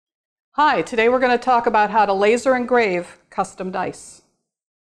Hi, today we're going to talk about how to laser engrave custom dice.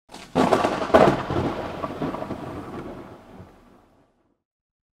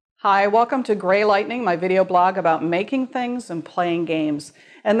 Hi, welcome to Gray Lightning, my video blog about making things and playing games.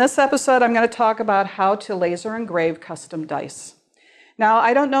 In this episode, I'm going to talk about how to laser engrave custom dice. Now,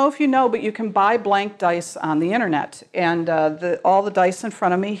 I don't know if you know, but you can buy blank dice on the internet. And all the dice in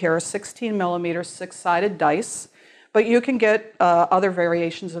front of me here are 16 millimeter six-sided dice. But you can get other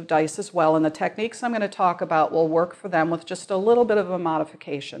variations of dice as well, and the techniques I'm going to talk about will work for them with just a little bit of a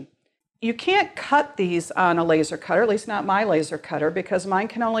modification. You can't cut these on a laser cutter, at least not my laser cutter, because mine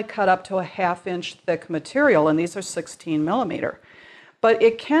can only cut up to a 1/2 inch thick material, and these are 16 millimeter. But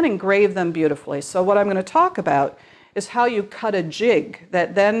it can engrave them beautifully. So what I'm going to talk about is how you cut a jig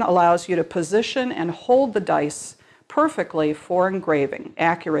that then allows you to position and hold the dice perfectly for engraving,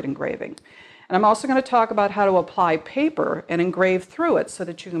 accurate engraving. And I'm also going to talk about how to apply paper and engrave through it so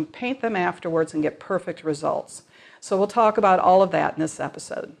that you can paint them afterwards and get perfect results. So we'll talk about all of that in this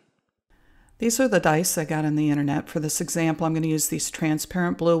episode. These are the dice I got on the internet. For this example, I'm going to use these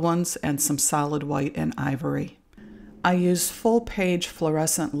transparent blue ones and some solid white and ivory. I use full-page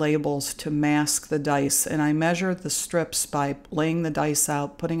fluorescent labels to mask the dice, and I measured the strips by laying the dice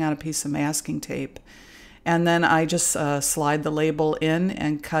out, putting on a piece of masking tape. And then I just slide the label in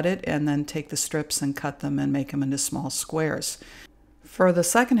and cut it, and then take the strips and cut them and make them into small squares. For the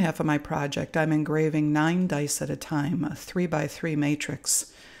second half of my project, I'm engraving 9 dice at a time, a 3x3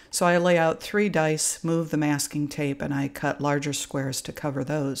 matrix. So I lay out 3 dice, move the masking tape, and I cut larger squares to cover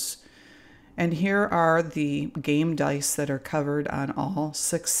those. And here are the game dice that are covered on all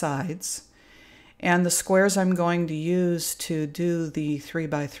 6 sides. And the squares I'm going to use to do the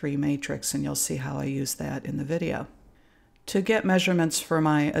 3x3 matrix, and you'll see how I use that in the video. To get measurements for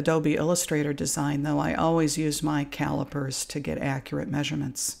my Adobe Illustrator design, though, I always use my calipers to get accurate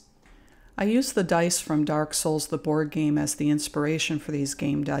measurements. I use the dice from Dark Souls, the board game, as the inspiration for these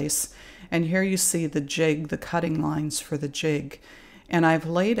game dice. And here you see the jig, the cutting lines for the jig. And I've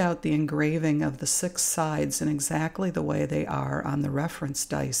laid out the engraving of the 6 sides in exactly the way they are on the reference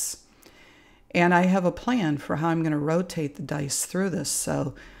dice. And I have a plan for how I'm going to rotate the dice through this.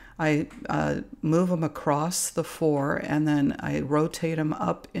 So I move them across the 4, and then I rotate them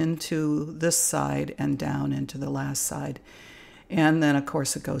up into this side and down into the last side. And then, of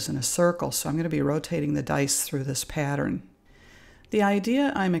course, it goes in a circle. So I'm going to be rotating the dice through this pattern. The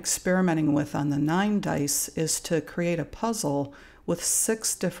idea I'm experimenting with on the 9 dice is to create a puzzle with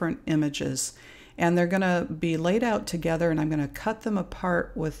 6 different images. And they're going to be laid out together, and I'm going to cut them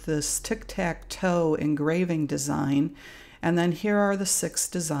apart with this tic-tac-toe engraving design. And then here are the 6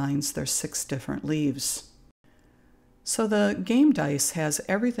 designs. There's 6 different leaves. So the game dice has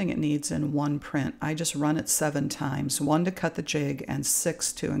everything it needs in one print. I just run it 7 times, 1 to cut the jig and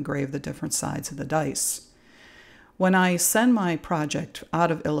 6 to engrave the different sides of the dice. When I send my project out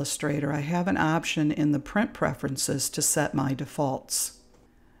of Illustrator, I have an option in the print preferences to set my defaults.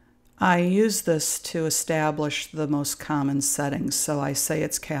 I use this to establish the most common settings. So I say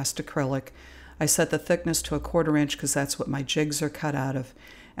it's cast acrylic. I set the thickness to 1/4 inch because that's what my jigs are cut out of.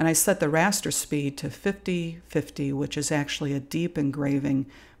 And I set the raster speed to 50/50, which is actually a deep engraving,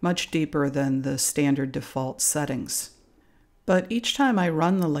 much deeper than the standard default settings. But each time I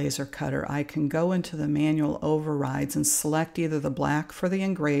run the laser cutter, I can go into the manual overrides and select either the black for the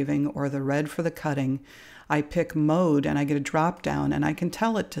engraving or the red for the cutting. I pick mode and I get a drop down, and I can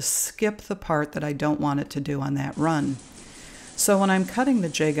tell it to skip the part that I don't want it to do on that run. So when I'm cutting the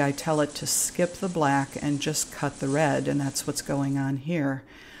jig, I tell it to skip the black and just cut the red, and that's what's going on here.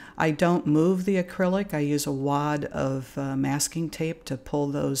 I don't move the acrylic. I use a wad of masking tape to pull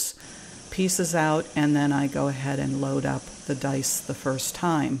those pieces out, and then I go ahead and load up the dice the first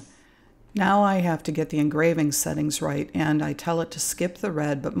time. Now I have to get the engraving settings right, and I tell it to skip the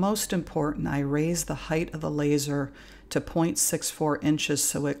red, but most important, I raise the height of the laser to 0.64 inches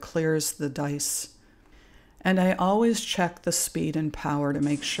so it clears the dice. And I always check the speed and power to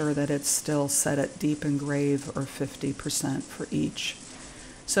make sure that it's still set at deep engrave or 50% for each.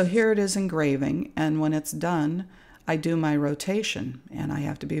 So here it is engraving, and when it's done, I do my rotation, and I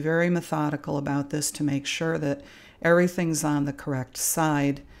have to be very methodical about this to make sure that everything's on the correct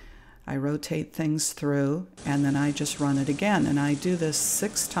side. I rotate things through, and then I just run it again. And I do this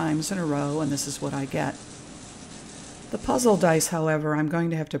 6 times in a row, and this is what I get. The puzzle dice, however, I'm going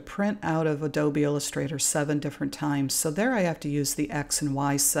to have to print out of Adobe Illustrator 7 different times. So there I have to use the X and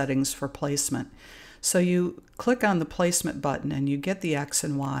Y settings for placement. So you click on the placement button, and you get the X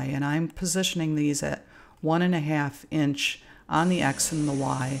and Y, and I'm positioning these at 1.5 inch on the X and the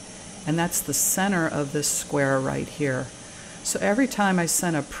Y, and that's the center of this square right here. So every time I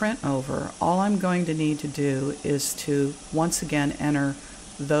send a print over, all I'm going to need to do is to once again enter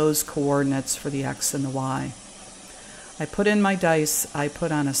those coordinates for the X and the Y. I put in my dice, I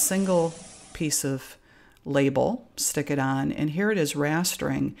put on a single piece of label, stick it on, and here it is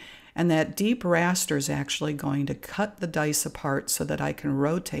rastering. And that deep raster is actually going to cut the dice apart so that I can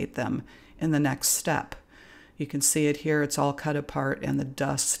rotate them in the next step. You can see it here, it's all cut apart and the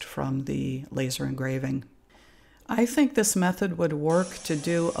dust from the laser engraving. I think this method would work to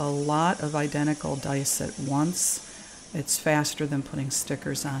do a lot of identical dice at once. It's faster than putting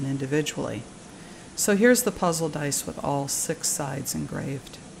stickers on individually. So here's the puzzle dice with all 6 sides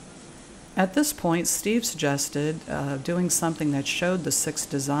engraved. At this point, Steve suggested doing something that showed the 6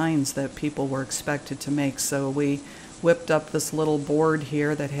 designs that people were expected to make. So we whipped up this little board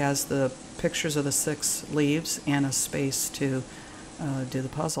here that has the pictures of the 6 leaves and a space to do the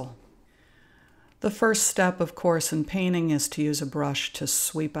puzzle. The first step, of course, in painting is to use a brush to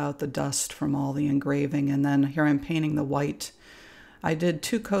sweep out the dust from all the engraving, and then here I'm painting the white. I did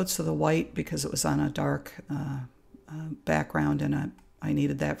 2 coats of the white because it was on a dark background and I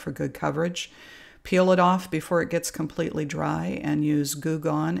needed that for good coverage. Peel it off before it gets completely dry and use Goo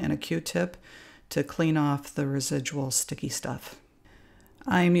Gone and a Q-tip to clean off the residual sticky stuff.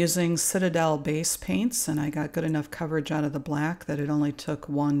 I'm using Citadel base paints and I got good enough coverage out of the black that it only took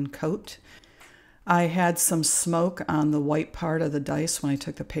 1 coat. I had some smoke on the white part of the dice when I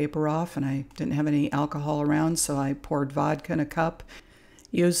took the paper off, and I didn't have any alcohol around, so I poured vodka in a cup,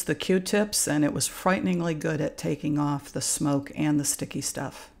 used the Q-tips, and it was frighteningly good at taking off the smoke and the sticky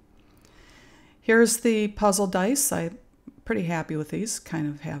stuff. Here's the puzzle dice. I'm pretty happy with these, kind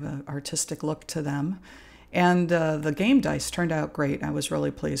of have an artistic look to them. And the game dice turned out great. I was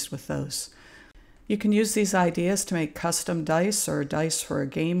really pleased with those. You can use these ideas to make custom dice or dice for a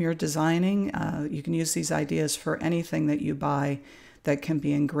game you're designing. You can use these ideas for anything that you buy that can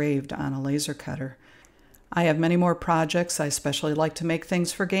be engraved on a laser cutter. I have many more projects. I especially like to make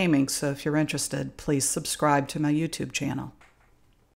things for gaming, so if you're interested, please subscribe to my YouTube channel.